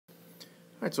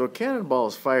Alright, so a cannonball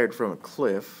is fired from a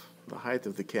cliff. The height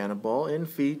of the cannonball in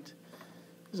feet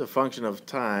is a function of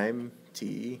time,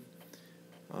 t,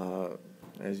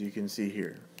 as you can see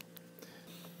here.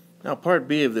 Now part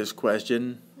B of this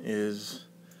question is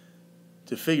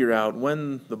to figure out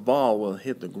when the ball will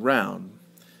hit the ground.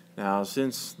 Now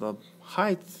since the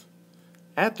height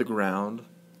at the ground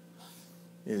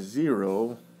is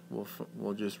 0,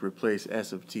 we'll just replace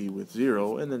s of t with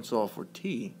 0 and then solve for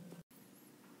t.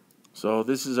 So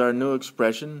this is our new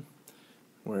expression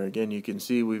where again you can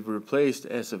see we've replaced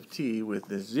s of t with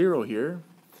this 0 here,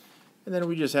 and then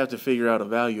we just have to figure out a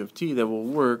value of t that will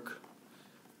work.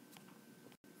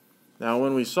 Now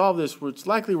when we solve this, it's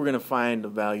likely we're going to find the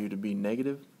value to be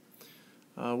negative,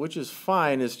 which is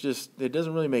fine. It's just it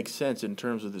doesn't really make sense in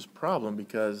terms of this problem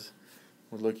because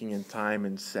we're looking in time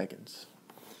and seconds,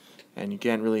 and you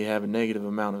can't really have a negative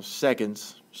amount of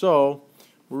seconds, so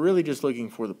we're really just looking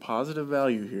for the positive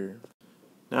value here.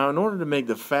 Now in order to make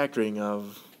the factoring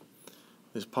of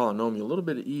this polynomial a little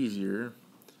bit easier,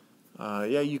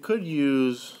 you could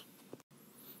use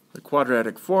the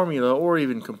quadratic formula or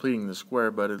even completing the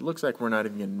square, but it looks like we're not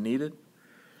even going to need it.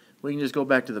 We can just go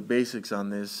back to the basics on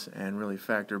this and really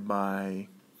factor by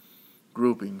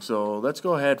grouping. So let's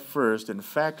go ahead first and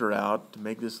factor out, to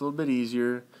make this a little bit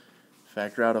easier,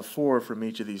 factor out a 4 from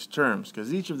each of these terms,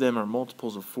 because each of them are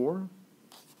multiples of 4.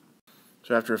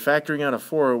 So after factoring out a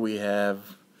 4, we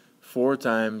have 4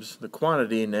 times the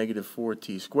quantity, negative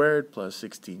 4t squared, plus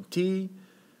 16t,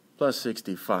 plus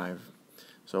 65.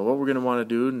 So what we're going to want to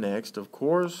do next, of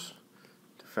course,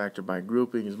 to factor by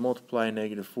grouping, is multiply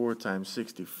negative 4 times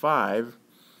 65,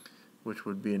 which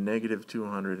would be a negative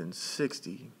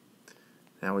 260.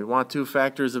 Now we want two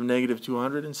factors of negative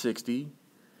 260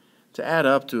 to add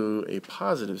up to a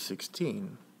positive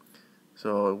 16.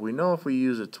 So we know if we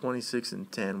use a 26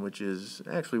 and 10, which is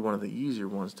actually one of the easier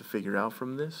ones to figure out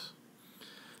from this,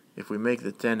 if we make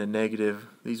the 10 a negative,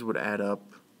 these would add up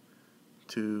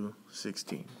to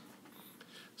 16.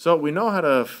 So we know how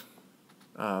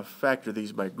to factor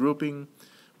these by grouping.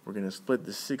 We're going to split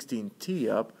the 16t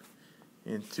up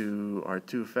into our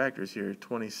two factors here,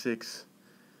 26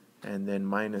 and then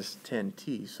minus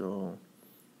 10t. So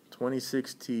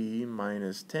 26t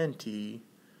minus 10t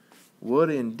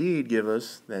would indeed give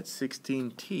us that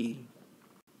 16t.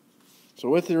 So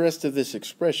with the rest of this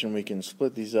expression, we can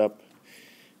split these up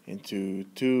into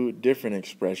two different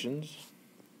expressions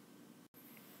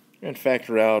and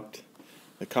factor out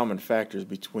the common factors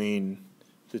between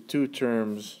the two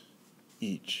terms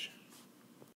each.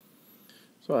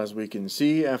 So as we can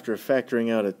see, after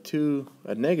factoring out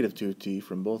a negative 2t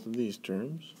from both of these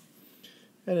terms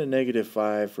and a negative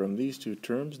 5 from these two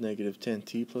terms, negative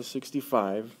 10t plus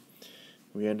 65,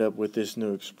 we end up with this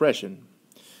new expression.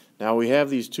 Now we have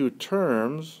these two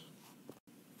terms,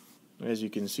 as you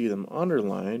can see them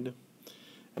underlined,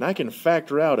 and I can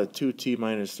factor out a 2t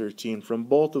minus 13 from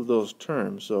both of those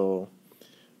terms. So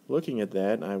looking at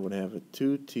that, I would have a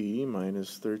 2t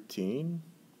minus 13,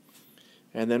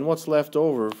 and then what's left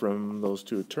over from those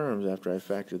two terms after I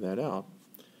factor that out?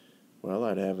 Well,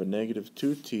 I'd have a negative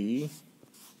 2t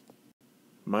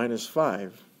minus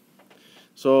 5.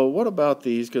 So what about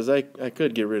these? Because I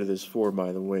could get rid of this 4,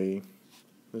 by the way,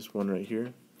 this one right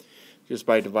here, just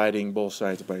by dividing both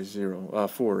sides by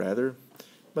 4 rather.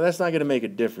 But that's not going to make a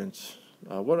difference.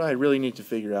 What I really need to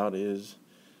figure out is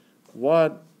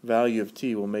what value of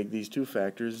t will make these two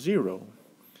factors 0.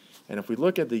 And if we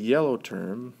look at the yellow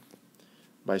term,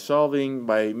 by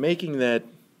making that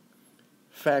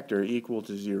factor equal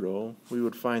to 0, we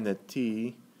would find that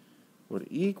t would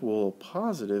equal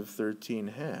positive 13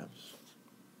 halves.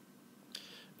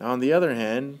 Now on the other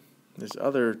hand, this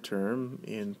other term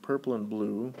in purple and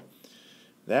blue,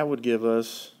 that would give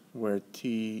us where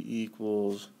t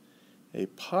equals a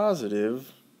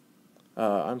negative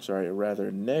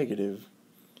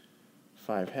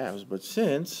 5 halves. But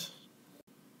since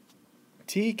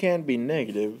t can be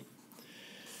negative,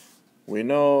 we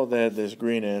know that this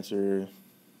green answer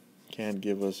can't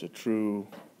give us a true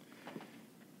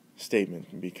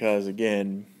statement because,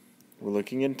 again, we're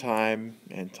looking in time,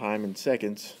 and time in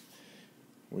seconds,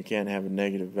 we can't have a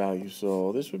negative value.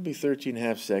 So this would be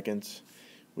 13.5 seconds.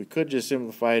 We could just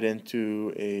simplify it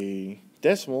into a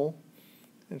decimal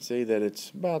and say that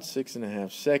it's about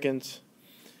 6.5 seconds.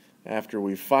 After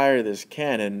we fire this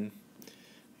cannon,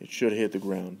 it should hit the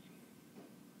ground.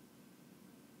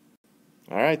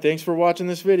 Alright, thanks for watching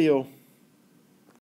this video.